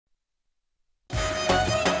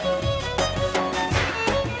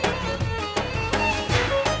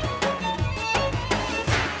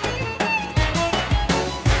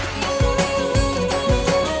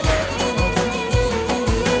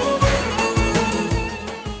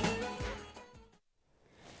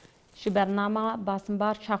ji bernama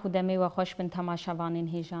Basimber çax û demê we xweş bin temaşevanên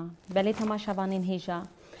hêja. Belê temaşevanên hêja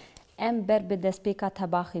em ber bi destpêka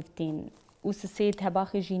tebaxê tîn û sisê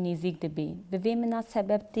tebaxê jî nêzik dibe. Bi vê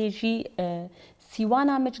münasebet tê jî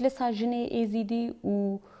sîwana meclisa jinê Êzîdî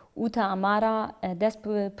û te amara dest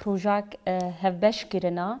bi projek hevbeş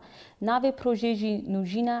kirina. Navê projê jî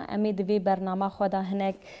nûjîna em ê di vê bernama xwe de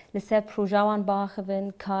hinek li ser projewan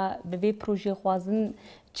biaxivin ka bi vê projê xwazin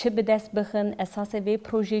çi bi dest bixin, esasê vê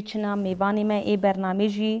projê çina mêvanê me ê bernamê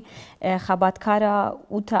jî xebatkara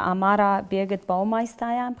û te amara Birgit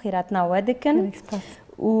Baumeister ya xêratina we dikin.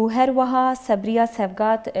 û her wiha Sebriya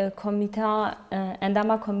Sevgat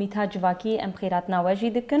endama komîta civakî em xêratina we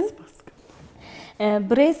jî dikin.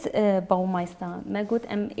 Birêz Baumeister me got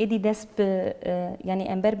em êdî dest bi yanî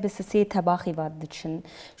em ber bi sisê tebaxê ve diçin.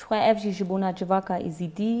 Ji xwe ev jî ji bona civaka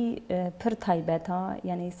Êzîdî pir taybet a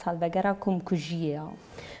yanî salvegera komkujiyê ya.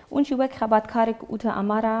 Ûn jî wek xebatkarek û te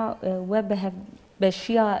amara we bi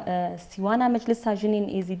hevbeşiya sîwana meclisa jinên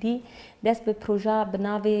Êzîdî dest bi proja bi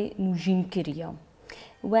navê nûjîn kiriye.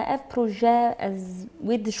 We ev proje ez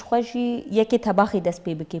wê dişxwe jî yekê tebaxê dest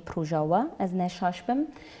pê bike proja we ez neşaş bim.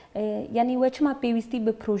 Yani we çima pêwîstî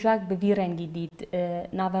bi projek bi vî rengî dît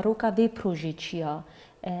naveroka vê projê çi ya?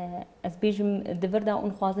 Ez bêjim di vir de hûn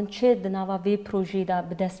xwazin çi di nava vê projê de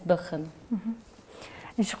bi dest bixin.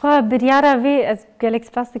 Ji xwe biryara vê ez gelek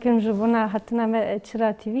spas dikim ji bona hatina me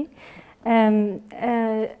Çira TV.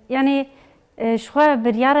 Yani ji xwe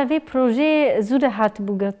biryara vê projê zû de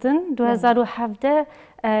hatibû girtin. 2017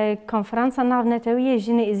 konferansa navnetewiyê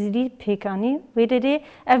jinê Êzîdî pêkanî wê derê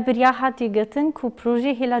ev birya hatî girtin ku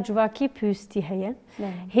projê hêla civakî pîwîstî heye.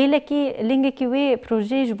 Hêlekî lingekî wê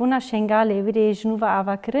projê ji bona şengalê wê rê jinûva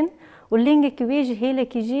avakirin û lingekî wê ji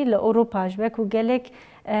hêlekî jî li Ewropa ji ber ku gelek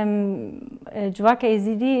civaka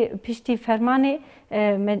Êzîdî piştî fermanê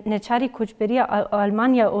neçarî koçberiya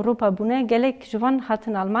Almanya Ewropa bûne gelek ji wan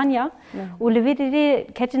hatin Almanya û li vê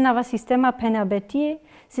derê ketin nava sîstema penabetiyê.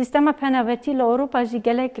 Sîstema penabetî li Ewropa jî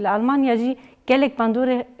gelek li Almanya jî gelek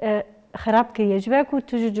bandorê xerab kiriye. Ji ber ku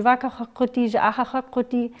tu ji civaka xwe qutî, ji aha xwe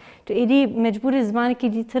qutî, tu êdî mecbûrî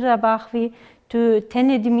zimanekî dîtir re baxivî, tu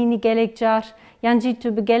tenê dimînî gelek car, yan jî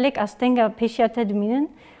tu bi gelek astenga pêşiya te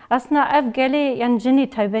dimînin. Aslında ev gelê yan jinê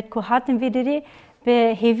taybet ku hatin vê derê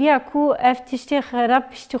bi hêviya ku ev tiştê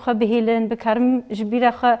xerab piştî xwe bihêlin, bikarim ji bîra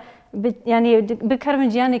xwe yani bikarim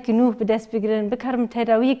ciyanekî nû bi dest bigirin, bikarim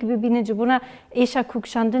tedawiyekî bibînin ji bona êşa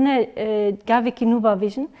kûkşandina gavekî nû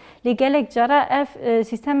bavêjin. Lê gelek cara ev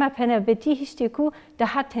sîstema penabetî hiştê ku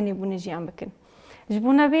daha tenêbûne jiyan bikin. Ji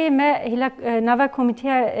bona vê me hêla nava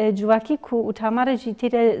komîteya civakî ku û tamara jî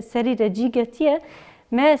têre serî re cî girtiye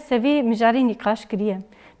me sevê mijarî nîqaş kiriye.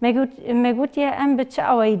 Me gotiye em bi çi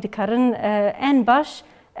awayî dikarin en baş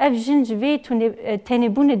ev jin ji vê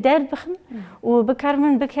tenêbûnê derbixin û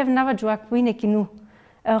bikarin bikevin nava civakbûyînekî nû.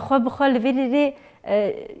 Xwe bi xwe li vê derê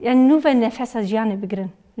yani nû ve nefesa jiyanê bigirin.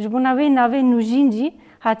 Ji bona vê navê nûjîn jî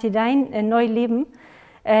hatî dayîn Neu Leben.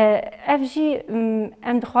 Ev jî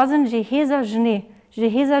em dixwazin ji hêza jinê, ji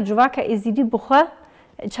hêza civaka Êzîdî bi xwe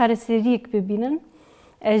çareseriyek bibînin.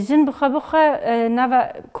 Jin bi xwe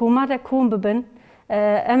nava koma re kom bibin.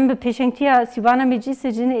 Em bi pêşengtiya sîvana meclîsê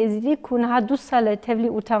jinê Êzîdî ku niha 2 sal tevlî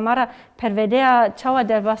û tamara pervedeya çawa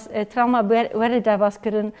travma were derbas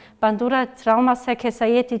kirin, bandora travma ser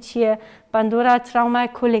kesayetê çi ye, bandora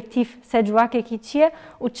travma kolektif ser civakekî çi ye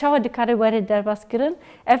û çawa dikare were derbas kirin.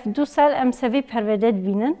 Ev 2 sal em sevê pervede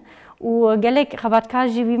dibînin û gelek xebatkar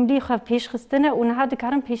jî vîmlî xwe pêşxistine û niha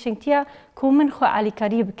dikarin pêşengtiya komên xwe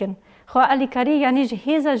alîkarî bikin. Xwe alîkarî yanî ji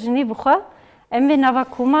hêza jinê bi xwe em vê nava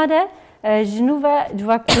koma de jinû ve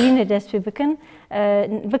civakbûyînê dest pê bikin.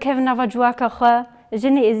 Bikevin nava civaka xwe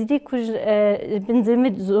jinê Êzîdî ku bin zilmê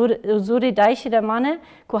zorê Daişê de mane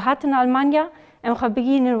ku hatin Almanya em xwe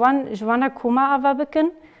bigînin wan ji wana koma ava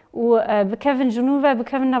bikin û bikevin jinû ve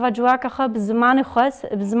bikevin nava civaka xwe bi zimanê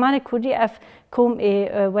xwe bi zimanê Kurdî ev kom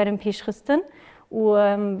ê werin pêşxistin û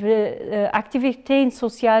bi aktivîteyên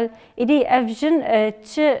sosyal êdî ev jin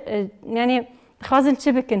çi yani dixwazin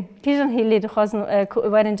çi bikin? Kîjan hêlê dixwazin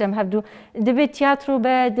werin cem hevdû? Dibe tiyatro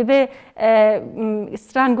be, dibe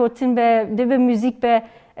stran gotin be, dibe müzik be.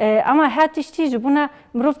 Ama her tiştî ji bona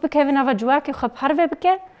mirov bikeve nava civakê xwe parve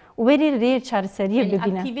bike û wê rê çareseriyê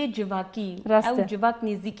bibîne. Aktivê civakî, ew civak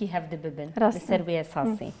nêzîkî hev dibibin li ser wê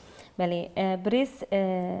esasê. Belê birêz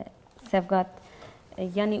Sevgat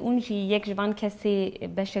yani hûn jî yek ji van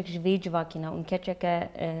kesê beşek ji vê civakî ne ûn keçeke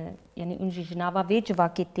yani hûn jî ji nava vê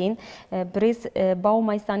civakê tên birêz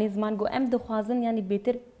Baumeistanî ziman got em dixwazin yani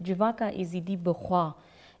bêtir civaka Êzîdî bi xwe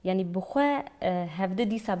yani bi xwe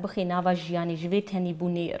hevde dîsa bixê nava jiyanê ji vê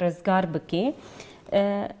tenîbûnê rizgar bike.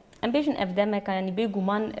 ام بیشن افدامک یعنی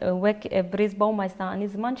بگومان وک بریز باومایستر انی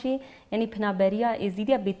زمان چی یعنی پنابریا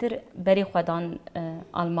ازیدیا بیتر بری خودان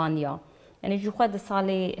آلمانیا یعنی جو خود سال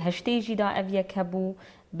هشته جدا اویا کبو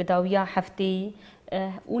بداویا هفته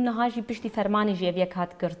اون هاجی پشتی فرمانی جی اویا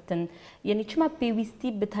کات کرتن یعنی چما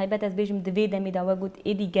پیوستی به تایبت از بیشم دوی دمی داوا گود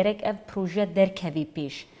ایدی گرک اف پروژه درکوی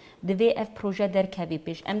پیش دوی اف پروژه درکوی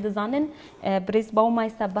پیش ام دزانن بریز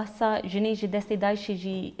باومایستر بحثا جنی جی دستی دایشی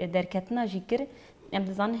جی درکتنا جی کر ام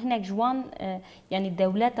دزانن هنک جوان یعنی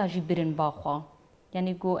دولت جی برن باخوا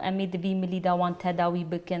یعنی گو امی دوی ملی دا وان تداوی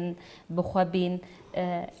بکن بخوابین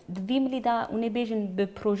دوی ملی دا اونی بیشن به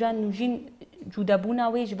پروژه نوجین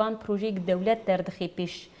جودابونا وی جوان پروژه دولت دردخی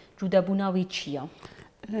پیش جودابونا وی چیه؟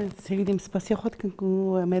 سریدیم سپاسی خود کن که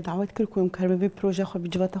ما دعوت کرد که امکار به پروژه خود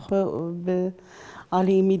بجوات خود به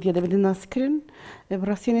عالی میدیا ده بدن ناس کرن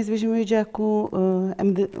براستی نیز بیشتر میگه که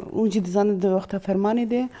اونجی دزان دو وقت فرمانی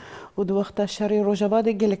ده و دو وقت شهر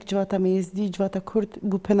روجاواده گلک جواتا میزدی جواتا کرد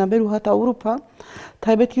بو پنابر و حتی اروپا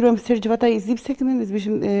تایبتی رو امسر جواتا ازدی بسکنن نیز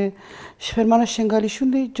بیشتر شفرمان شنگالیشون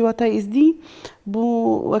ده جواتا ازدی بو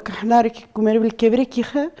وکحناری که کمر بالکبری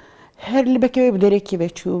کیخه هر لبکه بدره کی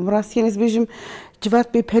بچو براستی نیز بیشتر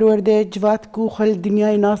جوات به پرورده جوات کو خال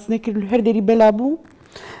دنیای ناس نکرد هر دری بلابو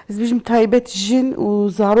از بیشتر تایبت جن و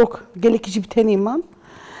زاروک گلک جبتنی من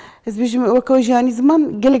از بیشتر وکوی جانی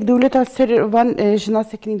زمان گلک دولت سر وان جنا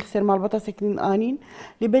سکنین سر مالبات سکنین آنین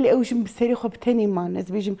لبلی اوجم بسری خوب تنی من از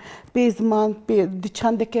بیشتر به زمان به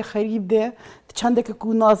چنده که خرید ده چنده که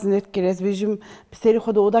کو ناز نکرد از بیشتر بسری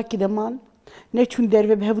خود اودا کی دمان نه چون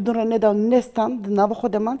درو به هفدون را ندان نستان دنبال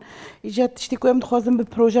خود من ایجاد تشتی کویم خوازم به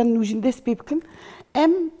پروژه نوجین دست بیبکن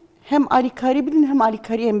هم آلیکاری بدین هم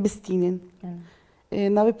آلیکاری هم بستینن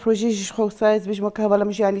ناوی پروژه جش خواسته بیش مکه والا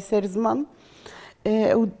مش یعنی سر زمان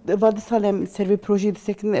و بعد سالم سر پروژه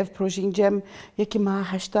دستکن اف پروژه اینجام یکی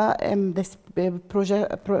ماه هشتا دست پروژه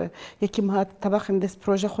یکی ماه طبقم دست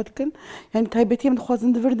پروژه خود کن یعنی تایبتی من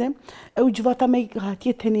خوازم دوردم او جواتا می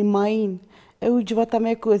هاتیه تنی ماین او جواتا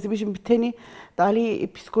می کو از بیشم بتنی دالی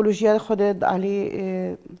پسیکولوژیا خود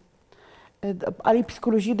علی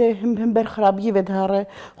پسیکولوژی ده هم بر خرابی و داره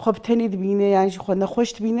خوب تنی دبینه یعنی خود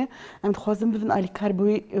نخوش دبینه ام خوازم ببین علی کار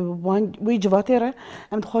بوی جواته را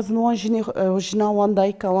ام خوازم وان جنا وان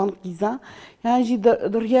دایک وان قیزا یعنی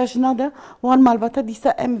دریا جنا ده وان مالباتا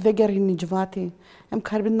دیسا ام وگرین جواته ام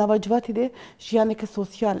کاربن نوا جواته ده جیانه که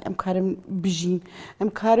سوسیال ام کارم بجین ام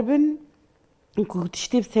کاربن کو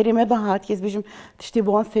تشتی بسری مده هات یز بجم تشتی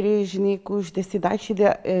بوان سری جنی کوش دستی دایشی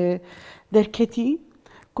ده درکتی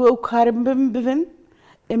کو کارم ببین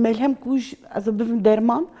ملهم کوش از ببین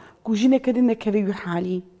درمان کوچینه کدی نکوی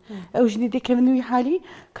حالی او جنی دکوی حالی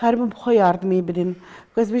کارم بخوای یاردمی بدن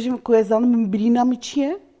کوز بیشم کوزان من برینا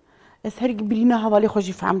میچیه از هر برینا حوالی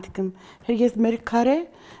خوشی فهمت کم هرگز از مرکاره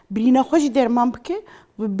برینا خوشی درمان بکه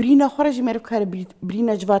و برینا خارج مرکاره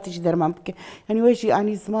برینا جواتش درمان بکه یعنی ویشی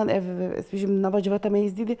آنی زمان از بیشم نبا جوات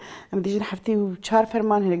میز دیده ام دیجن هفته و 4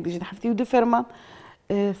 فرمان هنگ دیجن هفته و 2 فرمان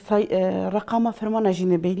رقم فرمان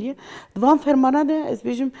اجینه بیلیه دوام فرمانه ده از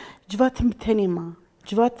بیشم جواتم تنیما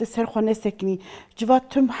جوات سرخانه سکنی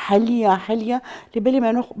جواتم حالیه لبلی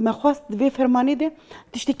من مخواست دوی فرمانی ده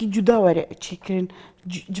تشتی که جدا وره چیکرین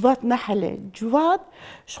جوات نحله جوات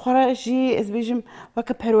شخراجی از بیشم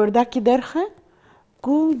وقت پرورداکی درخه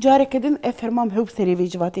کو جاره کدن فرمان هوب سری وی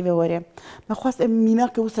جواتی وره مخواست مینا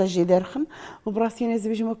که وساجی درخن و براسیان از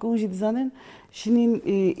بیشم که وجود زنن شنین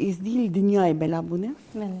ازدیل دنیای بلابونه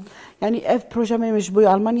یعنی اف پروژه میمش بوی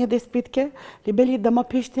آلمانیا دست بید که لبلی دما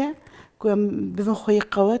پیشته که بفن خوی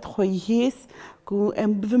قوت خوی هیس که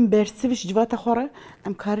بفن برسیفش جوات خوره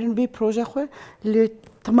ام کارن وی پروژه خو ل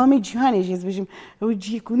تمامی جهانی جز بیشم و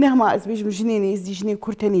جی کو نه ما از بیشم جنینی از جنین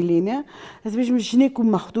کورتنی لینه از بیشم جنین کو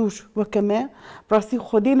مخدوش و کمه براسی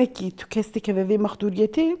خودینه کی تو کستی که وی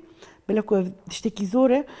مخدوریتی بلا کو دشتی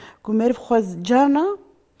زوره کو مرف خواز جانا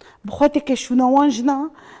بخاطر که شنوان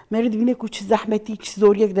جنا مرد بینه کو چه زحمتی چه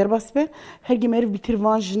زوریک در باس به هرگی مرف بیتر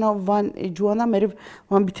وان جنا وان جوانا مرف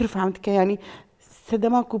وان بیتر فهمت که یعنی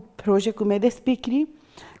سدما کو پروژه کو مدرس بکری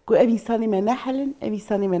کو ابی انسانی من نحلن ابی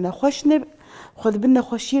انسانی من خوش نب خود بنا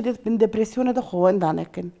خوشیه بن دپرسیون ده خوان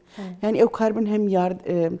دانکن یعنی او کاربن هم یارد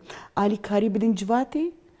علی کاری بدن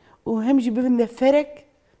جواتی و هم جی ببن فرق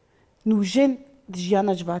نوجن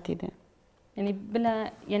دجیانا جواتی ده یعنی بلا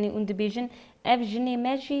یعنی اون دبیجن اف جنی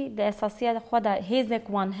ماشي ده اساسیه خدا هیزک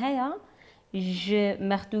وان هيا ج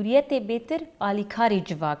مخدوریت بهتر علی کاری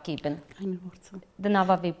جواکی بن یعنی ورثه ده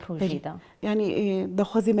نوا وی پروژه ده یعنی ده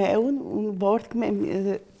خوازی ما اون باورت کم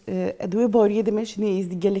ادويه باوریه دمش نه از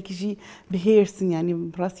دیگه جی بهرسن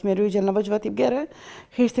یعنی راستی مروی جنبه جواتی بگره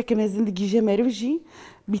هرسه که زندگی جه مروی جی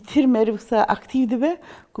بیتر مروی سا اکتیو دبه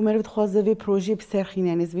که مروی خوازه وی پروژه بسرخین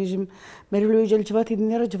یعنی از بیشم مروی جل جواتی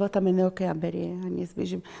دنیا جواتا من نوکه هم بره یعنی از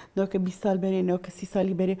بیشم نوکه 20 سال بره نوکه 30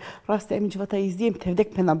 سالی بره راستی امی جواتا ایزدیم تفدک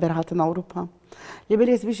پنا برهاتن اروپا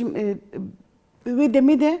لیبری از بیشم وی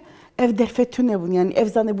دمیده ev derfetune bun yani ev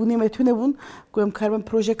zanebune metune bun ku em karben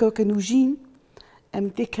proje ke nujin em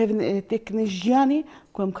tekne jiyani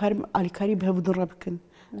ku em karben alikari bevudun rabkin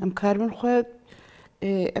em karben xwe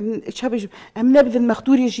em çabej em nebdin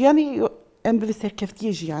mexduri jiyani em bi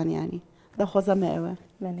serkeftiye jiyani yani da xwaza me ev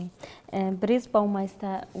بله بریز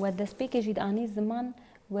باومایستا و دستپیک جید آنی زمان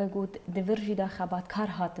و گود دورجی دا خبات کار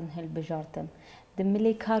هاتن هل بجارتن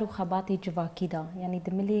دملی کار و خباتی جواکی دا یعنی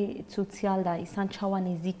دملی سوسیال دا انسان چاوا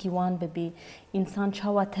نزیکی وان ببی انسان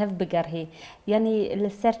چاوا تف بگره یعنی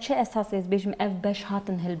لسر چه اساس از بیشم اف بش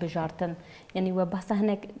هاتن هل بجارتن یعنی و بس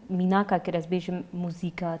هنک میناکا کر از بیشم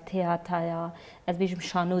موزیکا تئاتر از بیشم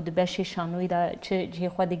شانو د بش شانوی دا چه جه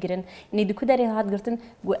خود گرن یعنی دکو دری هات گرتن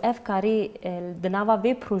و اف کاری دناوا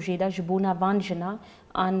وی پروژه دا جبونا وان جنا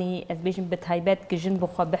آنی از بیشم بتایبت گجن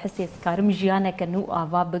بخوا بحثی کارم جیانه کنو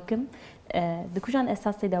آوا بکم دکوجان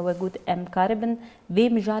اساسی دا وجود امکاربن و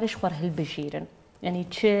مجارش خور هل بشیرن یعنی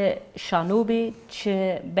چه شانو بی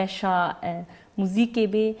چه بشا موزیکی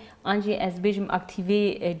بی آنجی از بیشم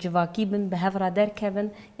اکتیوی جواکی بن به هفرا در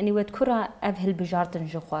کبن یعنی ود کرا اف هل بجارتن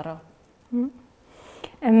جخوارا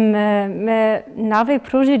ناوی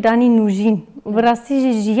پروژه دانی نوجین و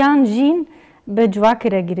راستی جیان جین به جواک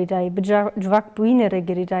را گریدای به جواک بوین را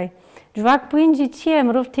گریدای جواک بوین جی چیه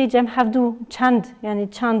مروف تیجم هفدو چند یعنی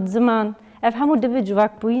چند زمان اف همو دبه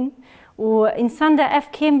جواک بوین و انسان دا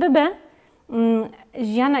اف کم ببه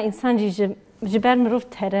جیانا انسان جی جبر مروف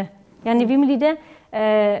تره یعنی بیملی ده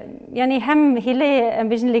یعنی هم هیله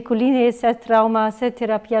بیشن لیکولینه سه تراوما سه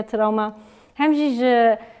تراپیا تراوما هم جی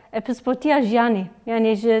پسپورتیا جیانی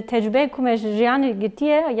یعنی تجربه کمش جیانی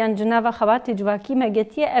گتیه یعنی جناب خبات جواکی ما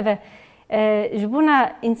گتیه اوه جبونا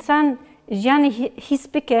انسان جیانی حس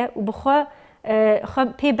بکه و بخوا خب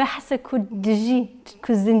پی بحث کد دجی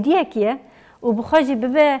کد زندیه کیه و بخوا جی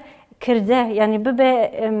ببه کرده یعنی ببه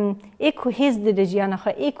ایکو هیز ده جیانا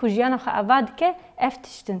خوا ایکو جیانا خوا اواد که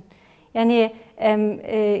افتشتن یعنی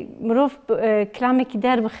مروف کلامی کی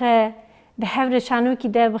در بخه به حور شانوی کی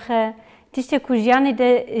در بخه تشته کو جیانی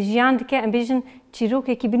ده جیان ده که ام بیشن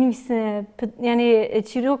چیروکه کی بنویس یعنی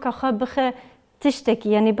چیروکه خوا بخه تشتکی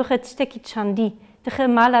یعنی بخه تشتکی چندی تخه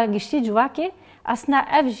مالا گشتی جواکی اصلا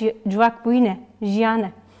اف جواک بوینه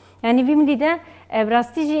جیانه یعنی ویملی ده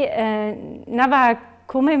براستی جی نوا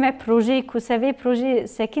کومه ما پروژه کوسوی پروژه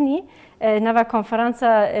سکنی نوا کنفرانسا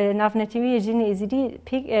نافنتیوی جنی ازیدی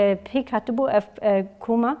پیک هاتبو اف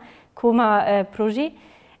کوما پروژه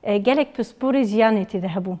گلک پسپور جیانی تیده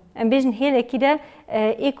هبو ام بیشن هیله کده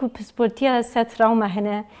ایکو پسپورتیا ست راومه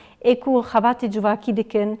هنه ایکو خبات جواکی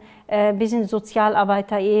دکن بیشن سوسیال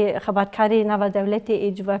آبایتای خبات کاری نوا دولتی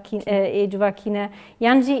ای جواکینه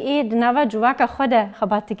یعنی ای نوا جواک خدا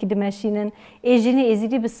خباتی که دمشینن ای جنی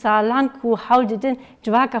ازیدی به سالان کو حال دیدن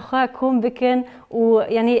جواک خدا کم بکن و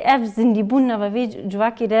یعنی اف زندی بون نوا وی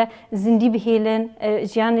جواکی ده زندی بهیلن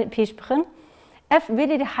جیان پیش بخن اف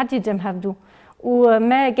ویلی حدی جم هفدو و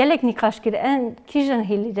ما گلک نقاش کردن کیجن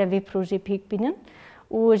هیلی ده وی پروژه پیک بینن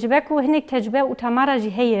و جبکو هنیک تجربه و تمارا جی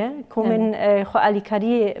هیه کومن خو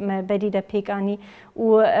الیکاری ما بدیده پیکانی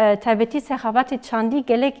و تابتی سخابات چندی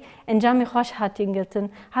گلک انجامی خوش هاتین گرتن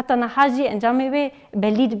حتی نهاجی انجامی به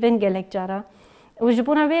بلید بن گلک جارا و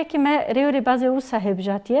جبونا به که ما ریوری بازی او صاحب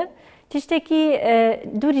جاتیه تشتکی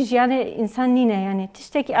دوری جیان انسان نینه یعنی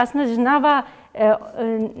تشتکی اصلا جنابا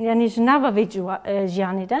یعنی جنابا وی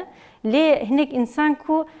جیانی ده لی هنیک انسان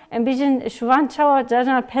کو ام بیشن شوان چاوا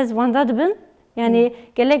جانا پز وانداد بن یعنی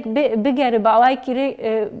گلک بگره با آوای کری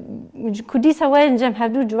کدی سوای انجام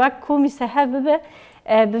هدو جواک کومی صحب به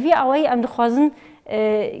بوی آوای ام دخوازن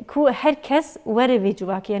کو هر کس وره وی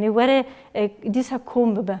جواک یعنی وره دیسا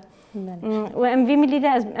کوم به و ام وی ملی ده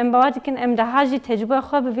ام باوری کن ام ده هاجی تجربه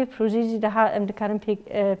خواب وی پروژه ده ها ام دکارم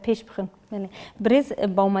پیش بخن. برز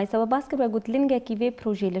باومایستا و باز کرد گوت لینگه کی وی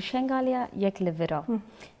پروژه لشنگالیا یک لورا.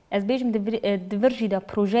 از بیشم دورجی دا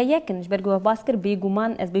پروژه یکنش برگو باز کرد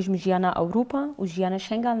بیگمان از بیشم جیانا اروپا و جیانا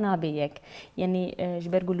شنگال نابه یک یعنی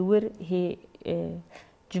جبرگو لور هی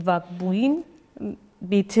جواب بوین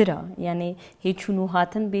بیتره یعنی هی چونو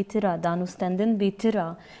هاتن بیتره دانوستندن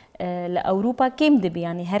بیتره لأوروبا کم دبی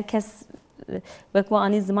یعنی هر کس وەکو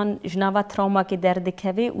ئانی زمان ژناوا تراوماکێ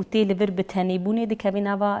دەردەکەوێ و تێ لەبەر بتەنێبوونێ دەکەوێ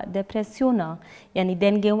ناوا دەپرسیۆنا یعنی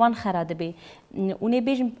دەنگێوان خەرا دەبێ اونێ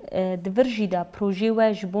بێژم دڤرژیدا پرۆژێ وە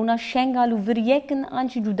ji بۆنا شەنگال و viriyekin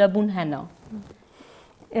anjî cûdebûn hene.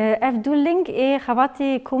 Ev du ling ê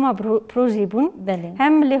xebatê koma projê bûn.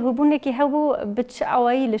 Hem lêhûbûnekî hebû bi çi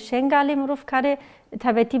awayî li şengalê mirov kare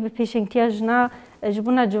tevetî bi pêşengtiya jina ji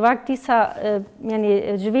bona civak dîsa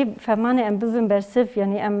yani ji vê fermanê em bibin bersiv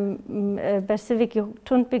yani em bersivekî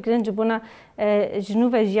tund bigirin ji bona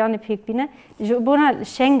jinû ve jiyanê pêk bîne. Ji bona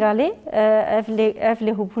şengalê ev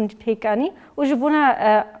lêhûbûn pêk anî û ji bona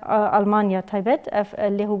Almanya taybet ev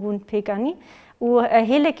lêhûbûn pêk anî û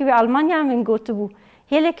hêlekî wê Almanya min gotibû.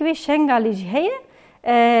 Hêlekî wê şengalê jî heye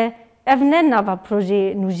ev ne nava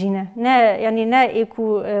projê nûjîne ne yani ne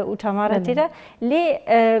êku û tamara tê de lê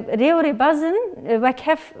rê û rêbazin wek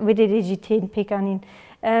hev wê rê jî tên pêkanîn.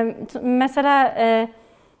 Mesela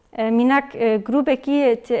mînak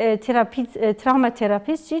grûpekî travma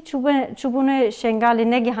terapîst jî çûbûne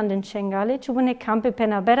şengalê negihandin şengalê çûbûne kampê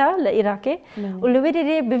penabera li Iraqê û li wê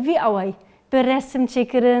rê bi vî awayî bi resim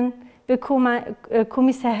çêkirin bi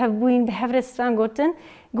komî sehevbûyîn bi hevrestan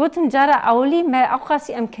gotin cara awlî me ew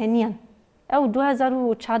xasî em keniyan. Ew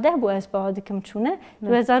 2014 bû ez bawer dikim çûne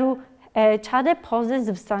 2014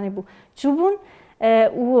 zivistanê bû. Çûbûn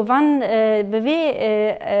û van bi vê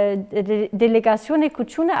delegasyonê ku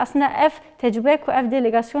çûne aslında ev tecrübe ku ev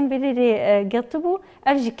delegasyon vê rê girtibû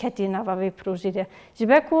ev jî ketî nava vê projê de. Ji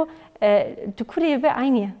ber ku tu kurê ve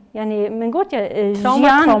aynı ye. Yani min got ya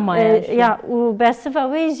jiyan ya û bersiva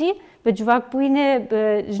wê jî bi civak bûyînê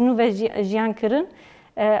bi jinû ve jiyan kirin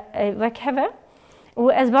wek heve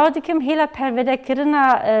û ez bawer dikim hêla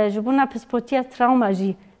pervedekirina ji bona pisportiya travma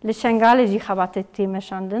jî li şengalê jî xebatê tê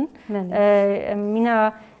meşandin.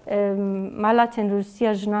 Mîna mala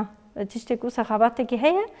tenduristiya jina tiştek wisa xebatekî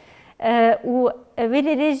heye û wê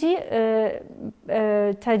rê jî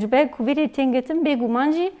tecrübe ku wê rê tên girtin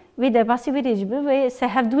bêguman jî wê debasî wê rê jî bi ve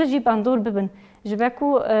sehevdû jî bandor bibin. Ji ber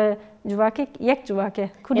ku civakê yek civak e.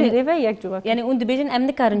 Ku rê ve yek civak. Yani hûn dibêjin em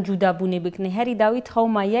nikarin cûdabûnê bikin. Herî dawî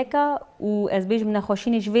trawma yeka û ez bêjim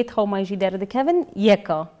nexweşînê ji vê trawmayê jî derdikevin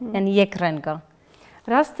yeka. Yani yek renga.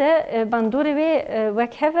 Rast e bandorê wê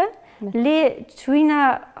wek heve lê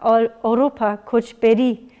çûyîna Ewropa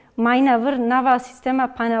koçberî mayna vir nava sîstema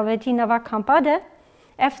panavêtî nava kampa de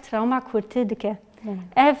ev trawma kurtir dike.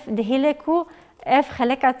 Ev dihêle ku ev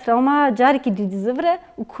xeleka travma carekî dizivire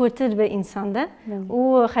û kurtir be însan de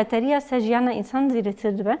û xeteriya ser jiyana însan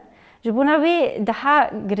zêdetir dibe. Ji bona wê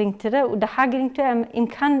daha giringtir e û daha giringtir em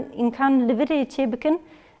îmkan li virê çê bikin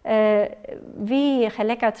vê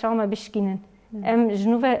xeleka travma bişkînin. Em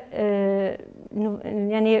jinû ve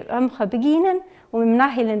yani em xwe bigînin û min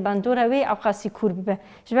nahêlin bandora wê ew qasî kûr bibe.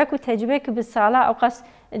 Ji ber ku tecrübekî bi sala ew qas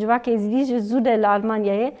civakê Ezidî ji zû de li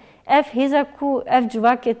Almanyayê ev hêza ku ev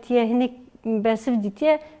civakê tiye hinek bersiv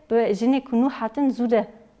dîtiye bi jinê ku nû hatin zû de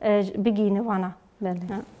bigîne wana.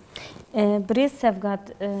 Birêz Sevgat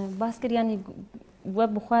bas kir yanî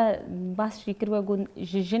we bixwe bas jî kir we got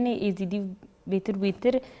ji jinê Êzîdî bêtir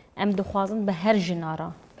wêtir em dixwazin bi her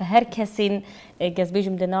jinara bi her kesên ez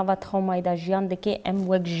bêjim di nava trawmayê da jiyan dike em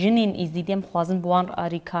wek jinên Êzîdî em xwazin bi wan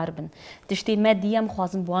arîkar bin. Tiştê me dî em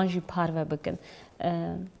xwazin bi wan jî parve bikin.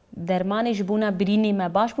 Dermanê ji bona birînê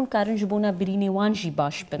me baş bûn karin ji bona birînê wan jî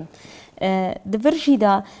baş bin. Di vir jî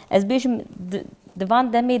da ez bêjim di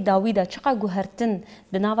van demê dawî da çiqa guhertin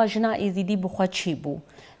di nava jina Êzîdî bixwe çî bû.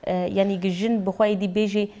 Yani jin bixwe êdî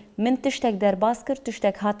bêjê min tiştek derbas kir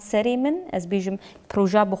tiştek hat serê min ez bêjim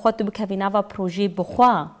proja bixwe tu bikevî nava projê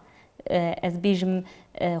bixwe ez bêjim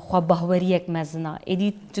xwebahweriyek mezina.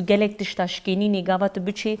 Êdî tu gelek tişta şikênînê gava tu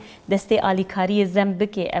biçî destê alîkariyê zem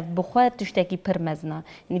bike ev bixwe tiştekî pir mezina.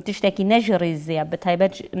 Yani tiştekî ne ji rêzê ye bi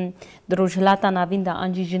taybet di rojhilata navîn da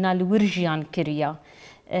an jî jina li wir jiyan kiriya.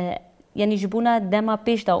 Yani ji bona dema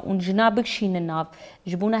pêş da û jina bikişînin nav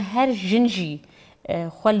ji bona her jin jî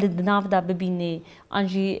xwe li nav da bibînê an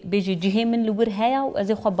jî bêjî cihê min li wir heye û ez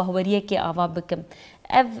ê xwebahweriyekê ava bikim.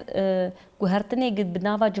 Ev guhertinê bi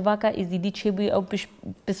nava civaka Êzîdî çêbûyî ew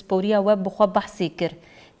pisporiya we bixwe behsê kir.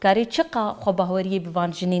 Karê çiqa xwebahweriyê bi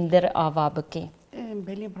van jinên dir ava bike?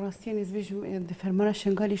 Belê bi rastiyan ez bêjim di fermana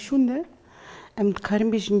şengalê şûn de em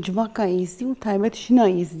dikarin bêjin civaka Êzîdî û taybet jina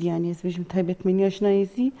Êzidî yani ez bêjim taybetmeniya jina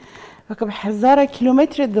Êzidî weke bi hezara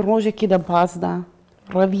kîlometre di rojekê de baz da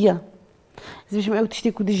reviya. Ez bêjim ew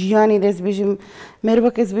tiştê ku di jiyanê de ez bêjim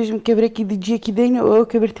merivek ez bêjim kevirekî di ciyekî deyne û ew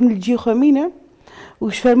kevirtim li ciyê xwe mîne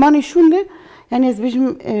û ji fermanê şûn de yani ez bêjim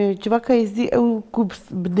civaka Êzidî ew ku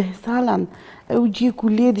bi 10 salan ew ciyê ku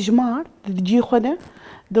lê dijmar di ciyê xwe de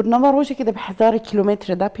درنوا روشه که ده به 1000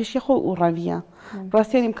 کیلومتر ده پیش خو و راویا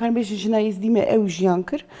راستیان امکان بیش جنا ازدی ما او جیان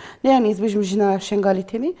کر نه یعنی از بیش جنا شنگالی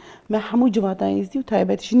تنی ما همو جواتا ازدی و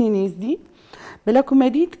تایبت جنی ازدی بلا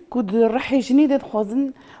کومدید کود رح جنی ده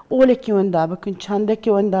خوازن اوله کی وندا بکن چنده کی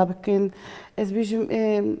وندا بکن از بیش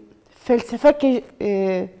فلسفه که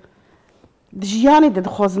دجیانی ده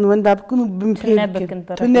خوازن وندا بکن و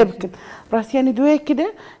بمپید تنبکن راستیان دوی کده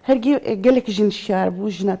هرگی گلک جن شار بو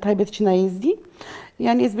جنا تایبت جنا ازدی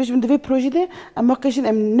يعني إذا بيجي من دفي بروجي ده أما كجن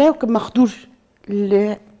أم ناوك مخدور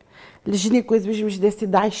لجني كويس بيجي مش دستي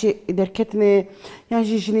داعش دركتني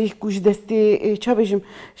يعني جني كوج دستي شو بيجي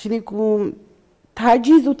جني كو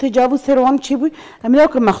تعجيز وتجاوز سروان شيء أم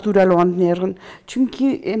ناوك مخدور لوان نيرن çünkü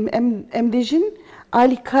أم دجن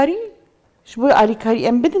علي كاري شو علي كاري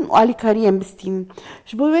أم بدن وعلي كاري أم بستين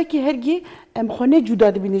شو بيجي هرجي أم خونه جدا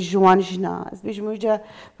بين الجوان جنا إذا بيجي موجا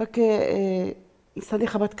فك إنساني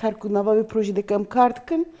خبط كار كنا بابي بروجي دكام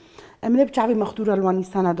كارتكن أم نبي شعبي مخدور الوان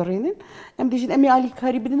إنسان درينن أم ديجن أمي علي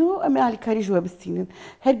كاري بدنو أمي علي كاري جوا بستينن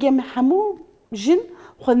هرجع محمو جن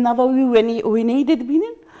خدنا بابي ويني يدد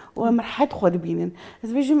بينن ومرحد خد بينن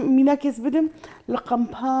إذا بيجي ميناكيس بدم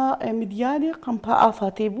لقمبها مدياني قمبها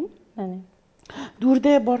آفاتيبو دور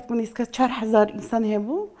ده بارت من إسكات 4000 إنسان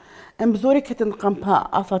هبو أم بزوري كتن قمبها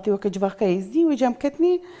آفاتي وكجواكا يزدي وجام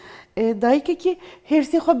كتني دایکه که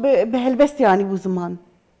هرسی خود به هلبست یعنی بو زمان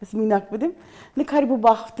بس میناک بدم نکاری بو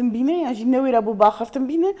باختم بینه یعنی نوی را بو باختم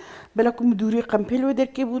بینه بلا کم دوری قمپل و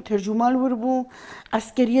درکی بو ترجمان ور بو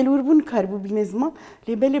عسکریل ور بو نکاری بو بینه زمان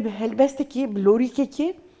لیبلی به هلبست که بلوری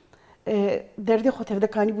که درد خود هفته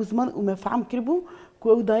کانی بو زمان و مفعم کربو که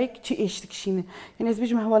او دایک چی اشتکشینه یعنی از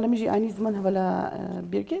بیشم حوالا میجی آنی زمان حوالا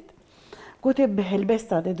بیرگت قلت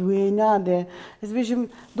بهالبستا ده دوينا ده از بيجم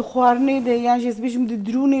دخوارني ده يعني از بيجم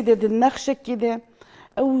دروني ده النخشة كده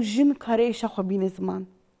او جن كاريشة خبين زمان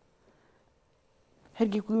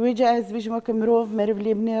هرجي كويجا از بيجم كمروف مرف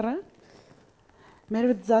لبنيرة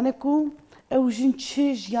مرف تزانكو او جن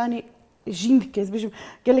تشيج يعني جينك از بيجم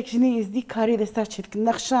قالك جني يزدي كاري ده ستاشت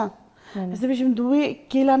النخشة از بيجم دوي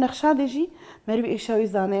كيلا نخشة ده جي مربي إيشاوي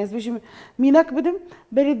زانه از بيجم ميناك بدم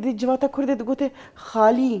بريد جواتا كرده دقوته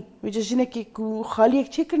خالي ويجا جنكي كو خاليك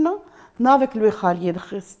تشكرنا نافك لوي خالية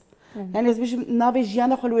دخست يعني از بيجم نافي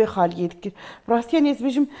جيانا خلوي خالية دكر براستي يعني از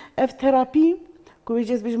بيجم اف ثيرابي كو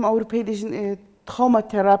ويجا از بيجم اوروبي ديجن تخوما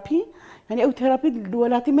ثيرابي يعني او ثيرابي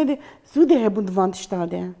الولاتي مده زوده هبون دفانتشتا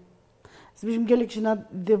ده از بيجم قالك جنا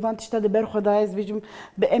دفانتشتا ده برخدا از بيجم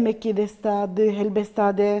بأمكي دستا ده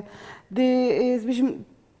هلبستا ده از بيجم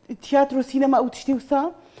تياترو سينما او تشتي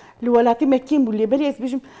وسا الولاتي مكين بولي بالي اس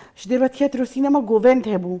بيجم شديروا تياترو سينما جوفنت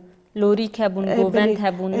هبو لوريك هبون جوفنت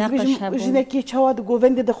هبون نقش هبون جنكي تشاود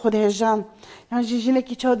جوفنت ده خود هجان يعني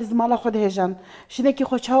جنكي تشاود زمالا خود هجان جنكي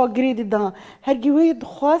خو تشاو جريد ده هرجي ويد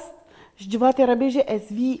خواست جواتي ربيجي اس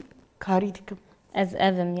في كاريدكم از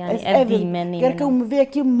افم يعني افي مني كركم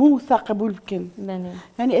فيكي مو قبول بكن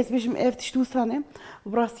يعني اس بيجم اف تشتو سنه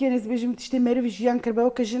وبراسيان اس بيجم تشتي مريف جيان كرباو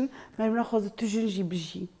كجن مرينا خاز تجن جي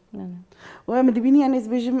بجي وما دبيني يعني اس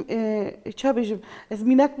بيجم تشا بيجم اس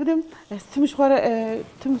ميناك بدم اس تمش خور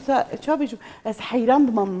تمسا تشا بيجم اس حيران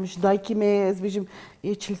بمام مش دايكي ما اس بيجم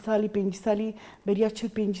 40 سالي 5 سالي بريا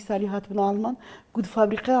 5 سالي هات من المان قد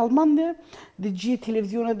فابريقا المان ده دجي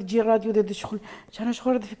تلفزيون دجي راديو ده شغل كان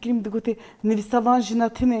شغل ده فكري مدقوتي نفسافان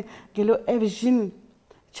جناتني قالوا اف جن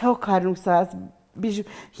تشاو كارنو ساس بيجم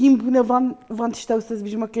هيم بنا فان تشتاوسز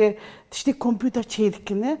بيجم كه تشتي كمبيوتر تشيد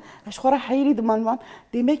كنه اشخورا حيري دمان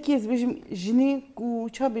demek ki بيجم جني كو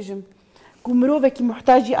تشا بيجم كو مروفك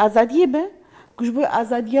محتاجي ازاديه به كجبو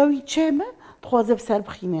ازادياوي تشمه تخوازه بسر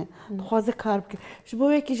بخينه تخوازه کار بکن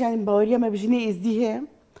شبوه که جانم باوریا ما بجنی ازدیه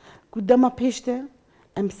کو دما پیشته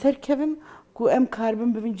ام سر کردم کو ام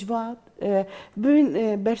کاربن ببین جواد ببین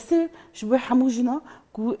برسه شبوه حموجنا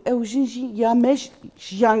کو اوجنجی یا مش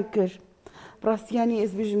جانکر براست یعنی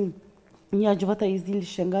از بجن یا جواتا ازدیل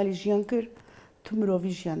شنگالی جانکر تو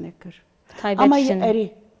مروی جانکر اما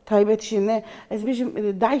یاری تایبتشینه از بجم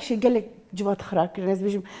داعش قالك جوات خراكر ناس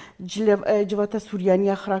بيجم جوات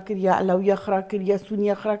سوريانية خراكر يا علاوية خراكر يا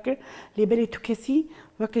سونية خراكر اللي بالي تكسي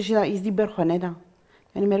وكجنا يزدي برخانة دا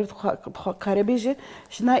يعني مريت كاربيجة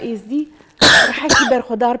شنا يزدي رحكي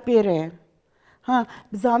برخدار بيره ها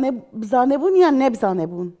بزانبون يا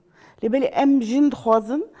نبزانبون اللي بالي ام جند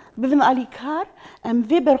خوازن بفن علي كار ام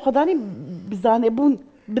في برخداني بزانبون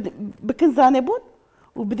بكن زانبون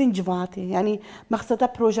وبدين جواتي يعني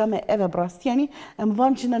مقصدها بروجا ما ايفا براست يعني ام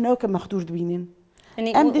فانجنا نوك مخدور دوينين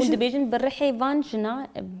يعني ام بيجن بالرحي فانجنا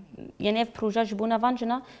يعني اف بروجا جبونا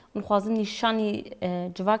فانجنا ونخوازن نشاني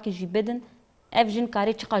جواكي جي بدن اف جن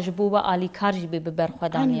کاری چقا جبوبا آلی کار جبی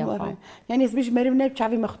ببرخودانی آخا یعنی اسمش مریم نب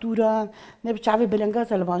چاوی مختوران نب چاوی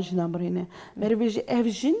بلنگاز الوان جنان برینه مریم اف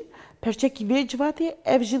جن پرچکی وی جواتی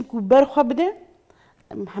اف جن کو برخوا بده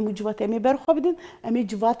همو جواتی امی برخوا بدن امی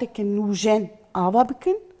جواتی که نوجن آوا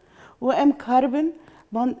بکن و ام کاربن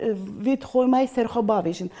من وید خوی مای سرخا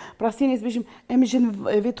باویجن براستی نیست بیشم ام جن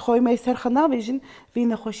وید خوی مای سرخا ناویجن وی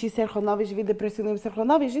نخوشی سرخا ناویجن وی دپرسیونی سرخا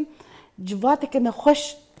ناویجن جواتی که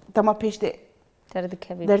نخوش تما پیش ده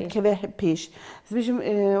درد که پیش بیشم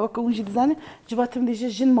وقتی اونجی دزانه جواتم دیجه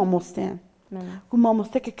جن ماموستن کو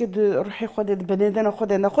ماموسته که روحی خودت بندن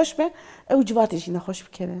خودت نخوش به او جواتی جی نخوش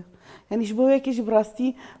بکره یعنی شبوه که جی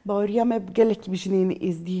براستی باوریا ما بقلك بجنين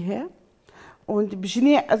ازديها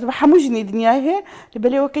وبجني از حمو جني دنياها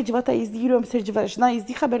لبلي وقت جواتا يزديرو مسر جوا جنا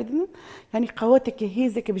يزدي خبردن يعني قواتك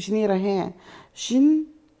هيزك بجني راه جن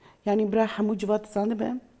يعني برا حمو جوات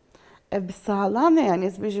صانبه بالسالانه يعني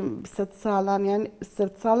از بيجم بست سالان يعني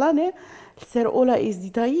ست سالانه سر اولا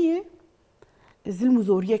ازديتايه زلم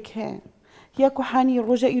زوريك هي كحاني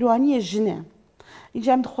روجا ايرانيه جنه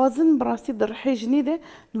اینجا هم دخوازن براستی در رحی جنیده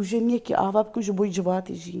نوجنیه که آوا بکن جبوی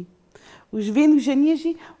جواتی جی و جوی نوجنیه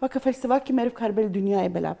جی وکه فلسفه که معرف کربل دنیای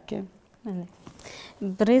بلاب که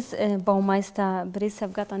بریز باومایستا بریز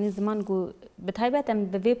سبگات آنی زمان گو بتایبت ام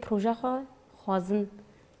به وی پروژه خوازن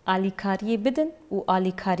آلیکاریه بدن و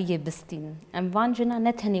آلیکاریه بستین ام وان جنا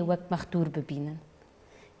نتنی وقت مختور ببینن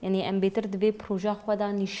یعنی ام بیتر دوی پروژه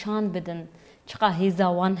خوادا نشان بدن چقا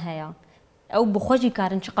هیزاوان هیا او بخوجی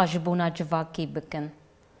کارن چقا جبونا جواکی بکن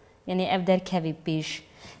یعنی اف در کوی پیش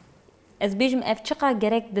از بیجم اف چقا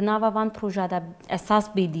گرک دناوا وان پروژه دا اساس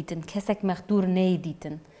بیدیتن کسک مخدور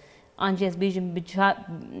نیدیتن آنجا از بیجم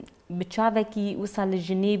بچاوه کی وصل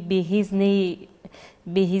جنی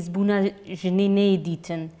بهیز بونا جنی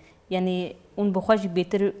نیدیتن یعنی اون بخوجی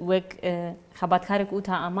بیتر وک خباتکارک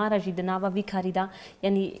اوتا امارا جی دناوا وی کاری دا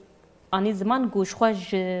یعنی آنی زمان گوش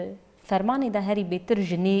خوش فرمانی ده هری بیتر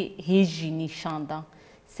جنی هیجی نشانده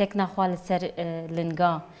سکنا خوال سر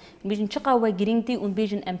لنگا بیجن چقا و گرینگتی اون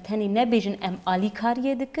بیجن ام تنی نبیجن ام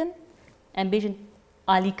آلیکاریه دکن ام بیجن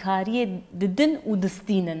آلیکاریه ددن و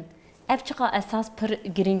دستینن اف چقا اساس پر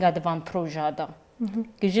گرینگا دوان پروژه دا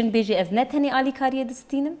گجن بیجی از نتنی آلیکاریه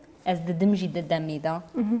دستینم از ددم جی ددمی دا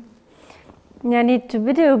یعنی تو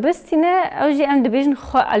بده و بستینه او جی ام دبیجن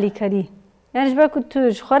خو آلیکاری يعني جبا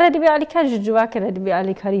كنت خورا دبي على كارج جوا كلا دبي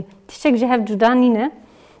على كاري تشتك جهاف جدانينه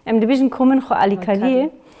ام دبيجن كومن خو على كاري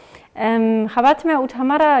خبات ما اوت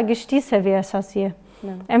همارا قشتي سوي اساسيه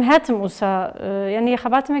ام هاتم اوسا يعني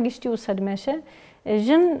خبات ما قشتي اوسا دماشه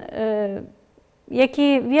جن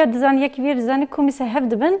يكي ويا دزان يكي ويا دزان كومي سهف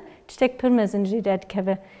دبن تشتك برمزن جداد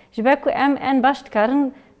كبه جبا كو ام ان باشت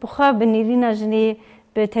كارن بخا بنيرينا جني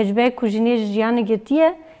بتجربه كو جني جيان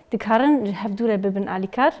جتيه دكارن جهف دوره ببن على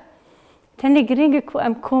كار تاني گرینگ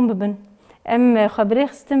ام کم ببن ام خبری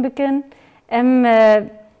خستن بکن ام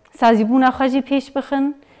سازیبونا خواجی پیش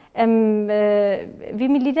بخن ام وی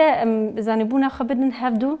میلیده ام زانیبونا خبرن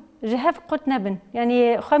هفدو جهف قط نبن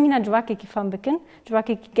يعني خامينا جواكي كيفان بكن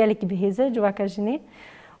جواكي قالك بهيزه جواكا جني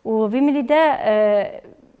وفي ميلیده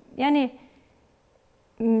يعني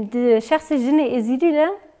شخص جني ازيدي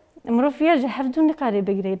له مروفيا جهف دون نقاري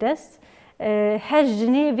بگری دست هر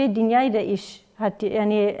جني في دنیای دا ایش هاتي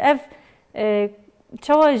يعني اف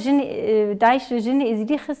چوا جني دايش جني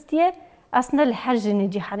ازيدي خستيه اصلا لهر جني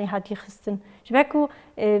جهاني هاتي خستن جباكو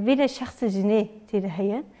في شخص جني تيده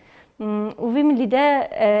هي وفي ميلیده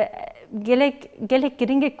گلک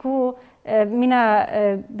گرینگ کو مینا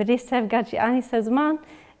بری سفگات جانی سازمان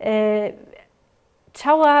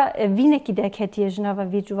چاوا وینه کی دکتی جنا و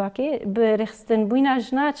وی جواکی برخستن بوینا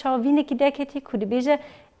جنا چاوا وینه کی دکتی کودی بیجه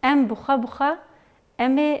ام بخا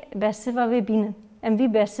ام برسف و بینن ام وی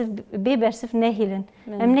برسف نهیلن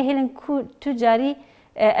ام نهیلن کو تجاری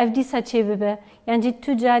اف دیسا چه ببه یعنی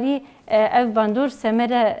تجاری اف باندور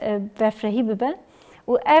سمره بفرهی ببه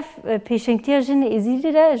و اف پیشنگتیه جن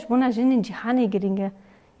ازیلی را جبونا جن جهانی گرینگه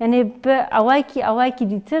یعنی به اوایکی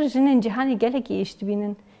دیتر جن جهانی گلکی اشت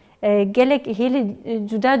بینن گلک هیل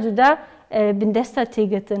جدا بندستا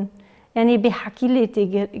تیگتن یعنی به حکیلی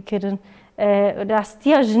تیگرن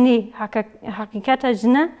راستیا جنی حقیقتا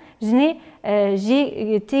جنی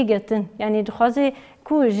جی تیگتن یعنی دخوازه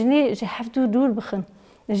کو جنی جهفتو دور بخن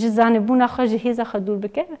جزانه بونا خو جهیزه خدور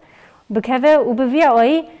بکه و بویا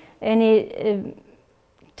آیی یعنی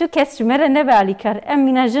تو کسی مره نبی علی کار ام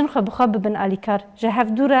مینا جن خو بخواب بن علی کار جهف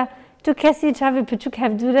دوره تو کسی چاوی پچوک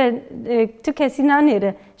هف دوره تو کسی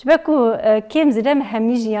نانیره جبکو کم زده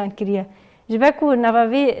همی جیان کریه جبکو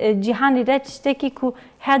نواوی جهانی ده تشتکی کو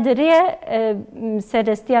هدریه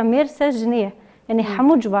سرستیا میر سر جنیه یعنی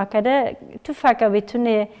همو جواکره تو فکر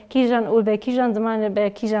بتونه کیجان اول به کیجان زمان به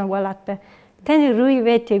کیجان ولات به تنی روی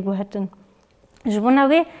و تیگو هتن جبونا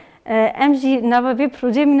و امجی نوابی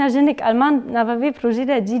پروژه مینا جنک آلمان نوابی پروژه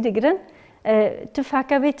را جی دگرن تو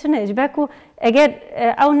فکر بتونه جبکو اگر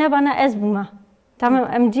او نبانا از بوما تمام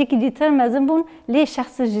امجی کی دیتر مزن بون لی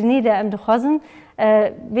شخص جنی را ام دخوازن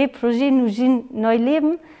به پروژه نوجین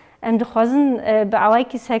نایلیم ام دخوازن به عوای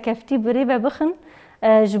کی سکفتی بری و بخن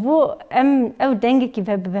جبو ام او دنگی کی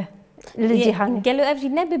به لجهانی قالوا افجي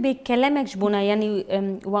نبي كلامك جبونا يعني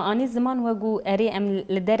واني زمان وقو اري ام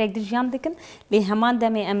لدرك دجيان دكن لي همان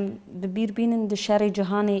دمي ام ببير بينن دشاري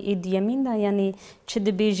جهاني ايد يمين دا يعني تشد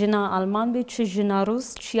بي جنا المان بي تش جنا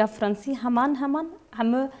روس تشيا فرنسي همان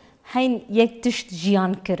هم هين يك تشت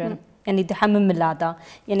جيان كرن يعني ده هم ملادا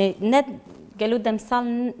يعني ند قالوا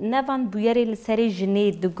دمسال نفان بويري لسري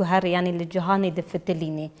جني دجهر يعني الجهاني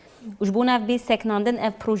دفتليني وجبونا بي سكناندن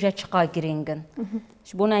اف بروجه چقا گرینگن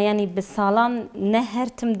جبونا يعني بالسالان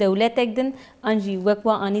نهرتم دولتك دن انجي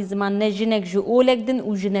وكوا اني زمان نجنك جو اولك دن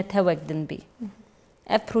و جنتوك دن بي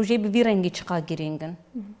اف بروجه بي رنگي چقا گرینگن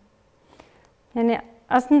يعني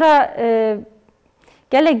اصلا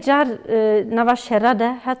قالك جار نوا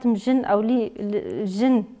شراده هاتم جن اولي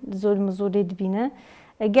جن زول مزوري دبينه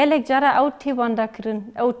قالك جارا او تي واندا كرن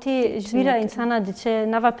او تي جبيرا انسانا دچه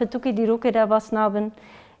نوا پتوكي ديروكي دا باس نابن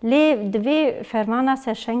لی دوی فرمانا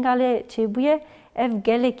سرشنگاله چه بویه اف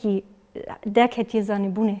گله کی دکتی زنی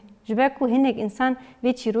بونه جبه کو هنگ انسان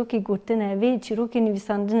وی چیروکی گوتنه وی چیروکی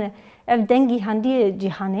نویساندنه اف دنگی هندی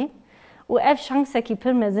جهانه و اف شانس کی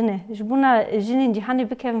پر مزنه جبونا جنین جهانی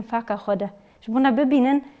بکن فاکا خوده جبونا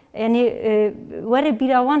ببینن یعنی وره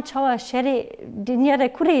بیراوان چاوا شر دنیا را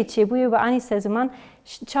کوره چه بویه و آنی سزمان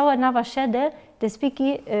چاوا نوا شده دسپیکی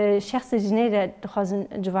شخص جنی را دخوازن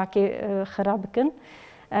جواکی خراب کن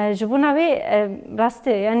جبونا وی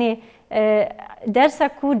راسته یعنی درس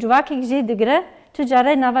کو جواکی جی دگره تو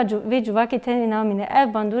جاره نوا وی جواکی تنی نامینه اف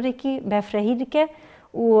باندوری کی بفرهی دکه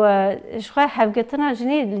و شخواه حفظتنا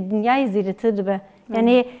جنی دنیای زیرتر به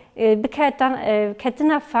یعنی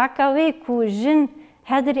بکتنا فاکا وی کو جن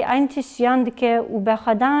هدری اینتیشیان دکه و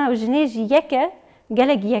بخدان و جنی جی یکه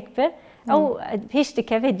گلگ یک به او پیش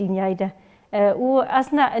دکه و دنیای ده و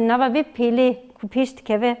اصلا نوا وی پیله کو پیش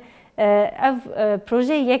دکه و اف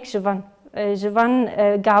پروژه یک جوان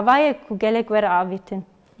گاوای کو گلک ور آویتن.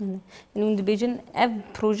 نون دبیجن اف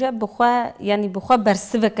پروژه بخوا یعنی بخوا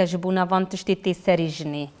برسوه که جبونا وان تشتی تی سری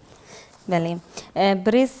جنی. بله.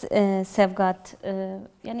 بریز سفگات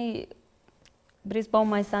یعنی بریز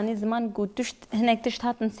باومایستانی زمان گو تشت هنگ تشت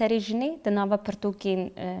هاتن سری جنی دناوا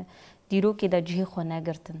پرتوکین دیرو که دا جهی خو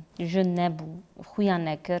نگرتن جن نبو خویا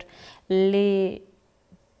نکر لی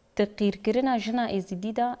تغییر کردن جنا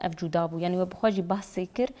ازدی دا اف جدا بو یعنی و بخواجی بحث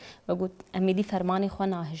کر و گفت امیدی فرمانی خو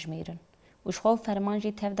ناهجمیرن وش خو فرمان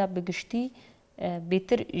جی تفدا بگشتی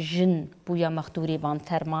بهتر جن بویا مختوری وان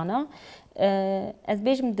فرمانا از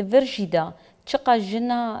بیشم دور جدا چقا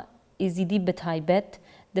جنا ازدی بتایبت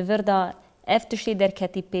دور دا اف تشتی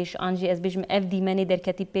درکتی پیش آنجی از بیشم اف دیمانی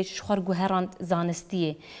درکتی پیش شخور گوهراند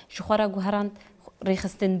زانستیه شخورا گوهراند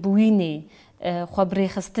ریخستن بوینه خواب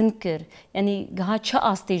ریخستن کر یعنی گها چه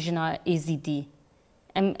آسته جنا ایزیدی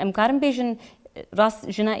ام کارم بیشن راست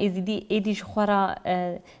جنا ایزیدی ایدیش خورا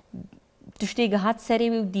تشتی گهات سری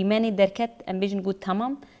و دیمانی درکت ام بیشن گود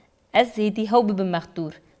تمام از هیدی هاو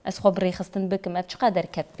بمختور از خواب ریخستن بکم اف چقدر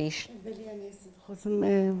درکت بیش خصم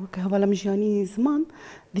وكهوالا مجاني زمان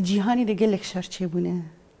دي جهاني دي قال لك شر شي بونه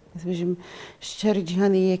بس بجم شر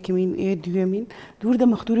جهاني يكمين يدومين دور ده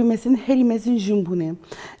مختوري مثلا هري مثلا جنبونه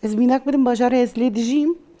از بينك بدم باجار از لي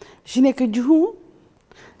دجيم جنك جهو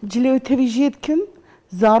جلو تريجيت كن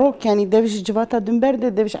زاروك يعني دفش جواتا دم برده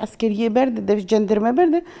دفش عسكريه برده دفش جندرمه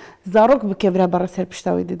برده زاروك بكبره برا سر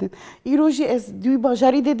بشتاوي ددن ايروجي از دوي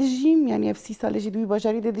باجاري دجيم يعني اف 6 سال جي دوي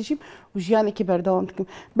باجاري دجيم وجياني كي برداوم تكم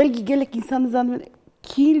بلكي قالك انسان زان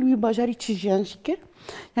كي لوي باجاري تشجيان شكر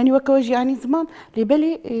يعني وكوجي يعني زمان لي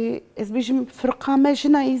بالي از بيجم فرقه ما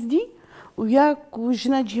جنا يزدي وياك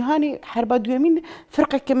وجنا جهاني حربا دوامين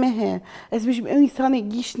فرقه كما هي از بيجم انسان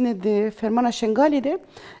جيشنا د فرمانا شنغالي ده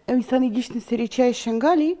انسان جيشنا سريچاي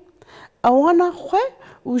شنغالي اوانا خو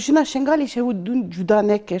وجنا شنغالي شو دون جدا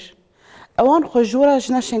نكر اوان خو جورا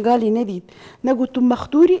جنا شنغالي نديد نقولت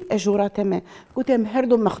مخدوري اجورا تمام قلت ام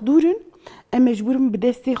هردو مخدورن ام مجبور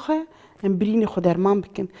بدستي خو ام بريني خو درمان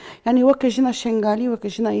بكن يعني وك جنا شنغالي وك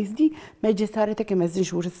جنا يزدي ما جسارتك مزن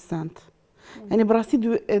جور السانت يعني براسي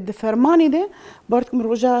د فرماني ده بارتكم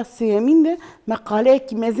روجا سيامين ده مقاله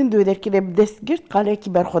كي مازن دو در كده بدست قرت قاله كي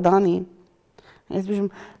برخداني Ez bijim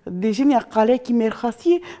dêjin ya qalekî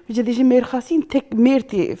mêrxasiyê ji dêjin mêrxasîn tek mêr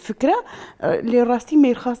tê fikra lê rastî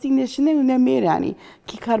mêrxasî neşine û ne mêr yanî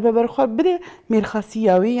kî kar be berxwe bide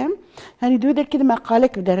mêrxasîya wê ye yanî divê derkê de me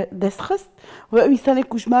qalek destxist û ew însanê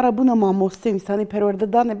ku ji me re bûne mamoste însanê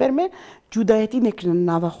perwerde dane ber me cudayetî nekirin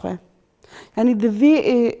nava xwe yanî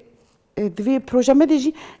divê proje me de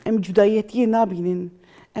jî em cudayetiyê nabînin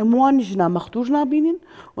em wan jina mexdûr nabînin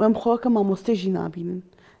û em xweweke mamoste jî nabînin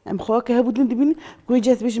em xweweke hebû din dibînin ku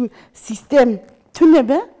wê ez bêjim sîstem tune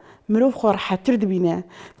be mirov xwe rehettir dibîne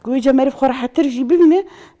ku wê meriv xwe rehettir jî bibîne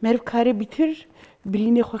meriv karê bîtir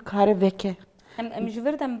birînê xwe kare veke em ji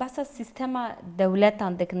vir de behsa sîstema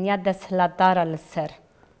dewletan dikin ya desthilatdara li ser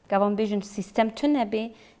gavan bêjin sîstem tune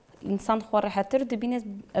bê insan xwe rehettir dibîne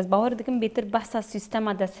ez bawer dikim bêtir behsa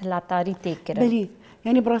sîstema desthilatdarî tê kirin belî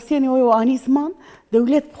yanî bi rastiyê wê anî ziman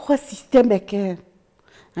dewlet bixwe sîstemeke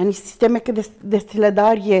yani sistemeke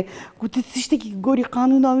desthilatdariyê ku tu tiştekî gorî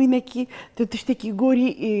qanûna wî nekî tu tiştekî gorî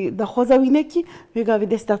daxwaza wî nekî wê gavê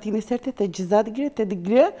dest datîne ser te te ciza digire te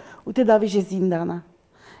digire û te davê ji zîndana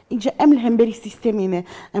înca em li hemberî sîstemê ne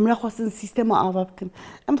em naxwazin sîstema ava bikin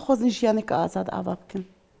em dixwazin jiyaneke azad ava bikin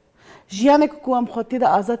jiyanek ku em xwe tê de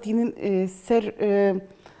azad tînin ser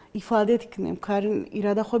îfade dikin em karin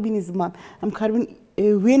îrada xwe bînin ziman em karibin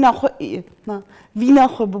wêna xwe vîna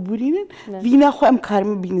xwe bibûrînin vîna xwe em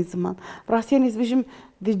karin bînin ziman rastiyan ez bêjim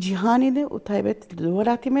di cîhanê de û taybet li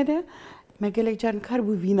welatê me de me gelek carin kar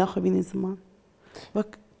bû vîna xwe bînin ziman wek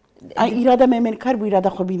îrada me kar bû îrada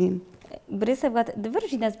xwe bînin Birê Sevgat divir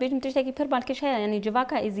jî ez bêjim tiştekî pir balkêş heye yanî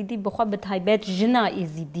civaka êzîdî bixwe bi taybet jina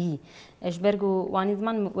êzîdî ji ber ku wanî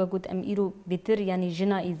ziman we got em îro bêtir yanî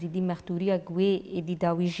jina êzîdî mexdûriya wê êdî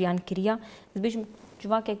dawî jiyan kiriya ez bêjim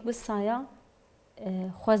civakek bi saya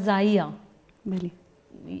xwezayiya belî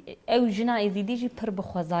ew jina êzîdî jî pir bi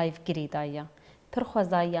xwezayî fikirê daye pir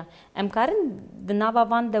xwezayiya em karin di nava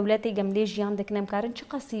van dewletê gemlê jiyan dikin em karin çi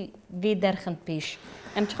qasî vê derxin pêş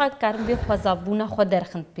em çi qas karin vê xwezabûna xwe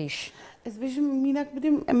derxin pêş ez bêjim mînak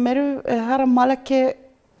bidim em meriv her maleke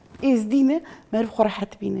êzdîne meriv xwe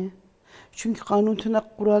rehet bîne çünkü qanûn tune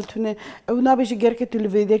qural tune ew nabêje gereke tu li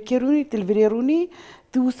vê derkê rûnî tu li virê rûnî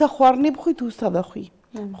tu wisa xwarinê bixwî tu wisa vexwî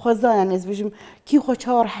xweza yan ez bêjim kî xwe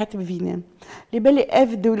çawa rehet bivîne lê belê ev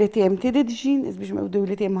dewletê em tê de dijîn ez bêjim ew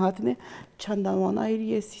dewletê em hatine çanda wan ayrî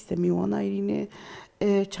ye sîstemî wan ayrî ne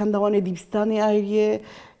çanda wan ê dîbistanê ayrî ye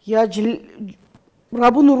ya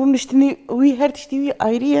rabûn û rûniştinî wî her tiştî wî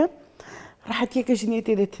ayrî ye rehetiyeke jinê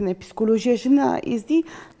tê de tune psîkolojiya jina êzdî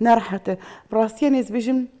nerehet e rastiyan ez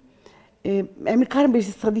bêjim em karin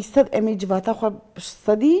bêjin sedî sed em ê civata xwe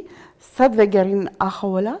sedî sed vegerînin axa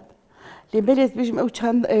welat lê belê ez bêjim ew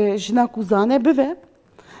çend jina ku zane bive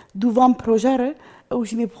dû van proje re ew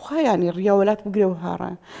jinê bixwe yanî riya welat bigire û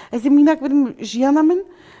here ez ê mînak bidim jiyana min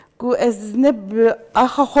ku ez ne bi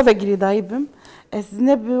axa xwe vegirê dayî bim ez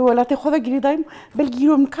ne bi welatê xwe vegirê dayîm belkî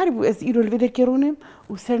îro min karî bû ez îro li vê derkê rûnim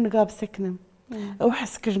û ser niga bisekinim ew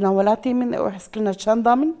heskirina welatê min ew heskirina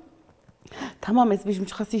çanda min tamam ez bêjim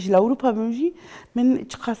çi qasî ji li Ewropa bim jî min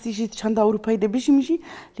çi qasî jî çanda Ewropayê de bijîm jî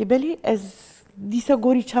lê belê ez dîsa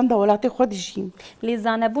gorî çanda welatê xwe dijîm lê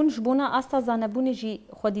zanebûn ji bona asta zanebûnê jî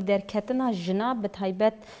xwedî derketina jina bi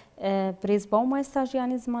taybet Birêz Baumeister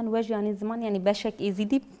jiyanî ziman we jiyanî ziman yanî beşek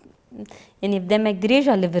êzîdî yanî demek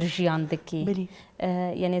dirêja li vir jiyan dikê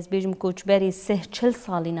yanî ez bêjim koçberê 40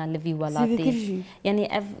 salîna li vî welatê yanî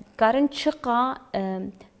ev karin çiqa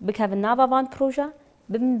bikevin nava van proje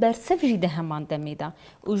bibin bersiv jî di heman demê de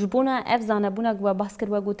û ji bona ev zanebûna we bas kir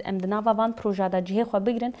we got em di nava van proja de cihê xwe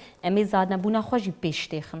bigirin em ê zanebûna xwe jî pêş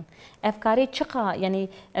têxin ev karê çiqa yanî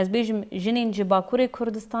ez bêjim jinên ji Bakurê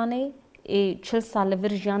Kurdistanê ê 40 sal li vir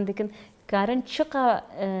jiyan dikin karin çiqa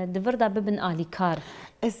di vir de bibin alîkar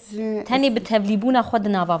tenê bi tevlîbûna xwe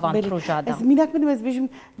di nava van proja de ez mînak bidim ez bêjim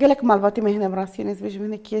gelek malbatê me hene rastiyan ez bêjim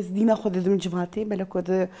hinekî ez dîna xwe didim civatê belek ku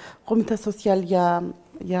di komîta sosyal ya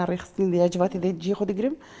rêxistinê de ya civatê de cihê xwe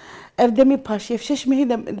digirim ev demê paşî ev şeş mehê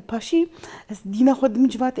de paşî ez dîna xwe didim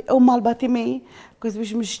civatê ew malbatê me ku ez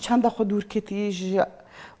bêjim ji çanda xwe dûr ketî ji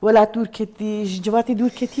welat dûr ketî ji civatê dûr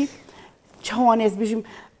ketî çawan ez bêjim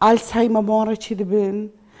Alzheimer bi wan re çê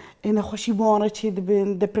dibin nexweşî bi wan re çê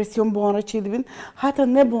dibin depresyon bi wan re çê dibin heta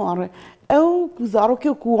ne bi wan re ew ku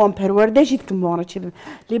zarokê ku wan perwerde jî dikin bi wan re çê dibin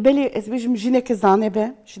lê belê ez bêjim jineke zane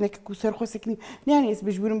be jineke ku ser xwe sekinî yani ez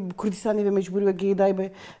mecbûrim bi Kurdistanê ve mecbûr ve girêdayî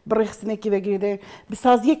be bi rêxistinekê ve girêdayî bi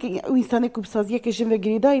saziyekê ew însanê ku bi saziyekê jin ve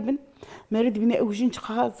girêdayî bin merê dibîne ew jin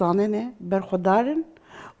çiqa zane ne berxwedar in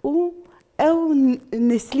û ew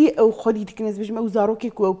neslî ew xwedî dikin ez bêjim ew zarokê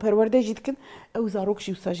ku ew perwerde jî dikin ew zarok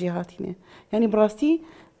jî wisa jê hatîne yanî bi rastî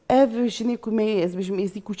ev jinê ku me ez bêjim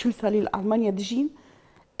êzî ku 40 salî li Almanya dijîn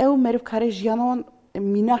او مرف کار جیانان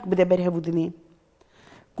میناک بده بره بودنی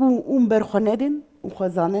کو اون برخوندن و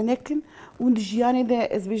خزانه نکن اون جیانی ده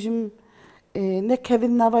از بیشم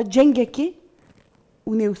نکهون نوا جنگه کی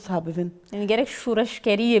اونه وسابون يعني جرك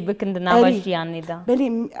شورشكرية بكن دناواج يعني ده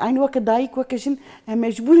بلي عين وقت دايك وكشن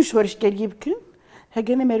مجبور شورشكرية بكن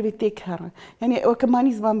هجنا مربيتك هرا يعني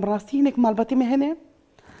وكماني زمان براسينك مالباتي مهنة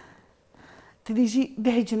تديجي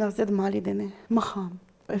ده جنازة مالي دنا مخام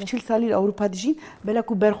في كل سالي أوروبا تجين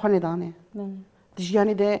بلاكو برخانة دانه تجي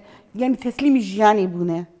يعني ده يعني تسليم جياني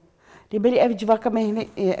بونه لبلي أف جواكا مهنة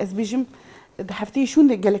أزبيجم ده حفتي شون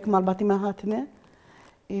ده قالك مالباتي ما هاتنا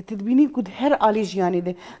تدبینی کود هر عالی جیانی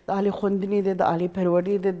ده عالی خوندنی ده عالی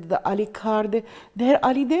پروری ده عالی کار ده هر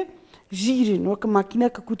عالی ده جیرن وقت ماکینه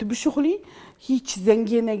که کود بشغلی هیچ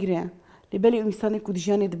زنگی نگیره لبلی انسانی کود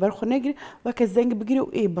جیانی ده برخو نگیره وقت زنگ بگیره و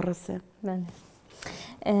ای برسه بله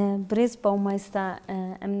برز باومایستا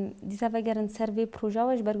ام دیسا وگرن سروی پروژه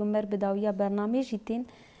وش برگمبر بداویا برنامه جیتین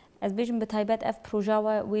از بیشم به تایبت اف پروژه و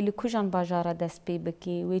ویل کجان بازار دست پی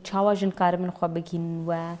بکی و چاواجن کار من خواب بکین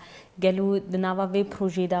و گلو دنوا وی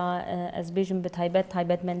پروژه دا از بیشم به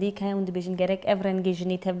تایبت مندی که اون بیشن گرک افرنگی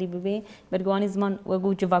جنی تبلی ببی برگوانی زمان و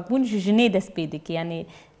گو جوابون جنی دست پی دکی یعنی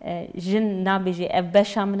جن نابیجی اف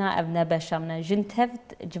بشامنا اف نبشامنا جن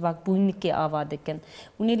تفت جوابون کی آواده کن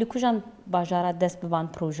اونی لکجان بازار دست بوان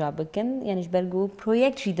پروژه بکن یعنی برگو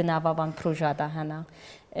پروژه جی دنوا وان پروژه دا هنا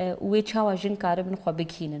و چاوا جن کار من خواب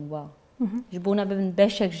بکینن وا جبونا ببن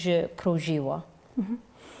بشک ج پروژه وا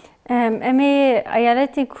امی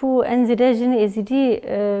ایالتی کو انزیده جن ازیدی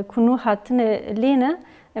کنو هاتن لینه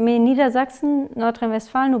امی نیدرسachsen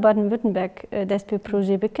Nordrhein-Westfalen و Baden-Württemberg دست به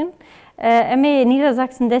پروژه بکن امی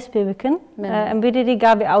نیدرسachsen دست به بکن ام بیدی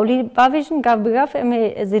گاوی اولی باویشن گاو بگاف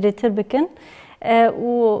امی زیده تر بکن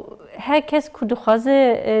و هر کس کو دخوازه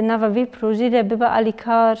نووی پروژه ده ببا علی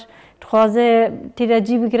کار دخوازه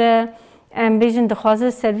تیراجی بگره بیشن دخوازه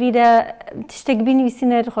سروی ده تشتک بینی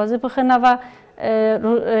ویسینه دخوازه بخه نوا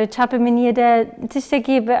چاپ منیه ده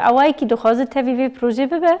تشتکی به اوایی که دخوازه تاوی پروژه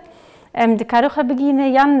ببه دکارو خبگینه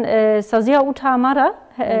یان سازیا اوتا مارا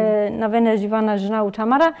نوین جیوانا جنا اوتا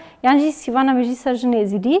مارا یان جی سیوانا میجی سرجن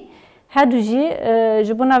ازیدی هادو جی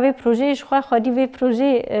جبونا وی پروژه شخوا خودی وی پروژه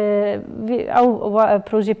او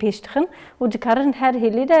پروژه پیشتخن و دکارن هر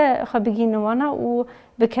هلی ده خبگینه وانا و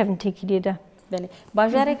بکفن تکیلی ده بله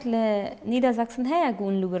باجارك لنيدرسachsen هيا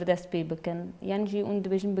قون لور دست بي بكن يعني جي اون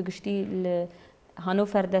دبيجن بگشتي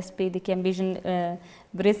هانوفر دست بي دكيم بيجن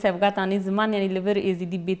بري سفغات اني زمان يعني لور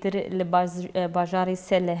ازيدي بيتر لباجاري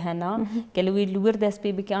سل هنا قالوي لور دست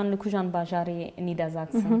بي بكان لكوجان باجاري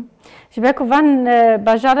نيدرسachsen شبكو فان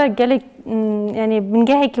باجارا قالك يعني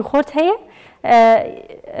بنجاهي كي خورت هي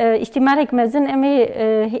احتمالك مازن امي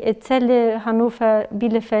تسل هانوفر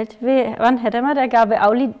بيلفeld وان هرما دا گاوي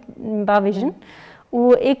اولي باويجن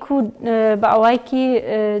و ايكو باوايكي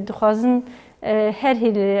دخوازن هر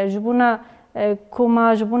هيل جبونا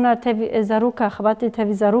كوما جبونا تبي زاروكا خباتي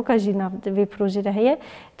تبي زاروكا جينا في بروجي ده هي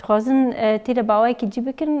دخوازن تيدا باوايكي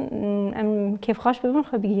جيبكن ام كيف خوش ببون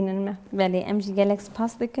خو بيجينن ما بله ام جي جالكس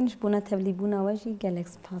باس دكن جبونا تبليبونا واجي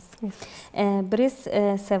جالكس باس بريس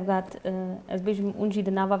سفغات از بيجم اونجي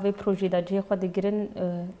دناوا في بروجي دا جي خو دگرن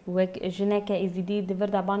وك جنك ازيدي دور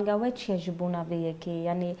دا بانغا وچ جبونا في كي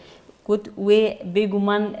يعني قد و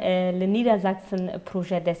بيجومان لنيدرسachsen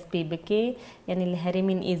پروژه دست پی بکی یعنی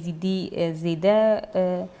الهرمین ازیدی زیده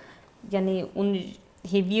یعنی اون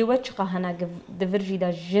هیوی و چقا هنگ دورجی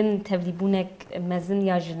دا جن تبلیبونک مزن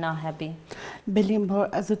یا جنا هبی بلیم با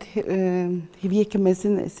ازت هیوی که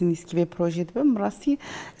مزن سنیس که پروژه دبم مراستی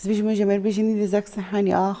از بیش مجمر بیشی نیدرسachsen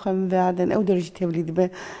هانی آخم وعدن او درجی تبلید به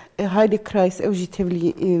هایده کرایس او جی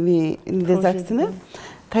تبلی نیدرسachsen'ه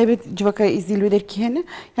تایبت جوکای ازیلو در کهنه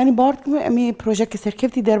یعنی بارد که امی پروژه که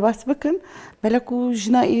سرکفتی در باس بکن بلکو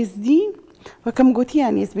جنا ازدی وكم قلت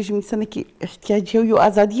يعني اسبيش من سنة كي احتياج هو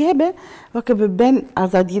آزادية به وكم بين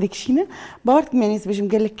آزادية دكشينة بارت يعني اسبيش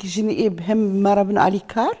مقال لك جني إيه بهم مرة بن علي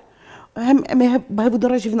كار هم بهذا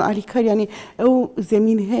درجة بن علي كار يعني أو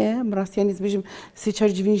زمين هي مراس يعني اسبيش سيشار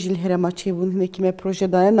جبين جيل هرما تشيبون هنا كيما بروجي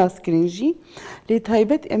دانا ناس كرينجي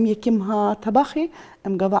لتايبت أم يكمها طباخي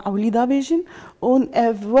أم قضاء أولي دابيجن ون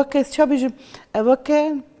وكا شابيج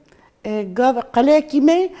وكا قاض قليا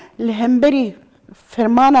كيما الهمبري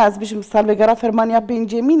فرمانه از بیشتر مثال بگرا فرمانیا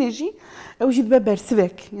بنجامین جی او جد به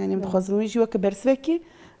برسوک یعنی متخوازم ویجی وک برسوکی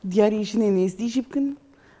دیاری جنی نزدی جی بکن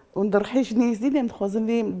اون درحش نزدی لام متخوازم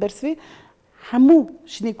وی برسوی همو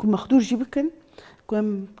جنی کو مخدور جی بکن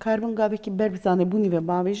کوم کاربن قابی کی بر بزانه بونی و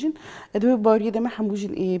باویجن ادو باری دم همو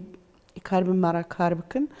جن کاربن مرا کار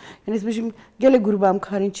بکن یعنی از بچم گله گروبام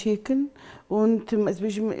کارین چیکن ونتم از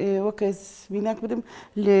بچم وقت از بیناک بدم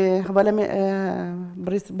لحواله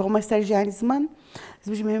بريس Baumeister جانی زمان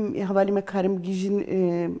از بچم هم حوالی ما کارم بگیجن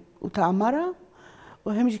وتعمرة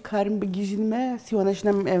وهم كارم بجيجين ما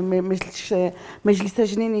سوانشنا مجلس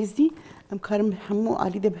جنين يزدي ام كارم همو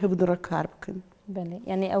علي ده بهبدرا كاربكن بله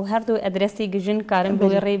يعني او هر دو ادرسي جن كارم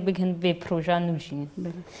بويري بگن في بروجا نوجين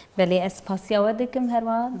بله اسپاسيا ودكم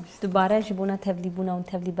هروا دوباره جبونا تبليبونا ون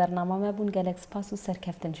تبلي برنامه ما بون گلك سپاس و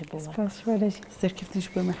سركفتن جبونا سپاس ولش سركفتن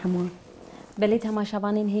جبونا همو بله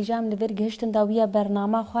تماشاوانین هیجام لور گهشتن داویا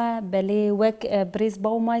برنامه خو بله وک بریز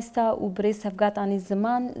باومایستا و بریز سفگات آنی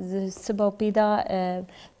زمان سبا پیدا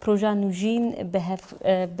پروژه نوجین به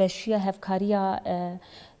بشیا هفکاریا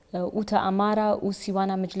اوتا امارا و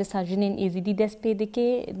سیوانا مجلس جنین ازیدی دست پیدا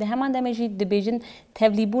که ده همان دمجی دبیجن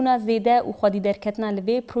تبلیبونا زیده و خودی درکتنا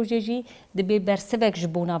لبی پروژه جی دبی برسوک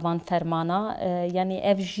جبونا وان فرمانا یعنی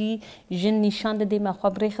اف جی جن نشان ده ما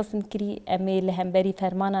خبری خصن کری امی لهمبری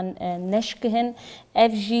فرمانا نشکهن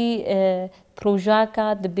اف جی پروژه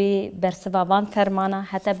کا دبی برسوا وان فرمانا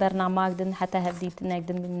حتی برنامه دن حتی هفدیت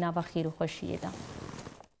نگدن من نوا خیر و خوشیه دا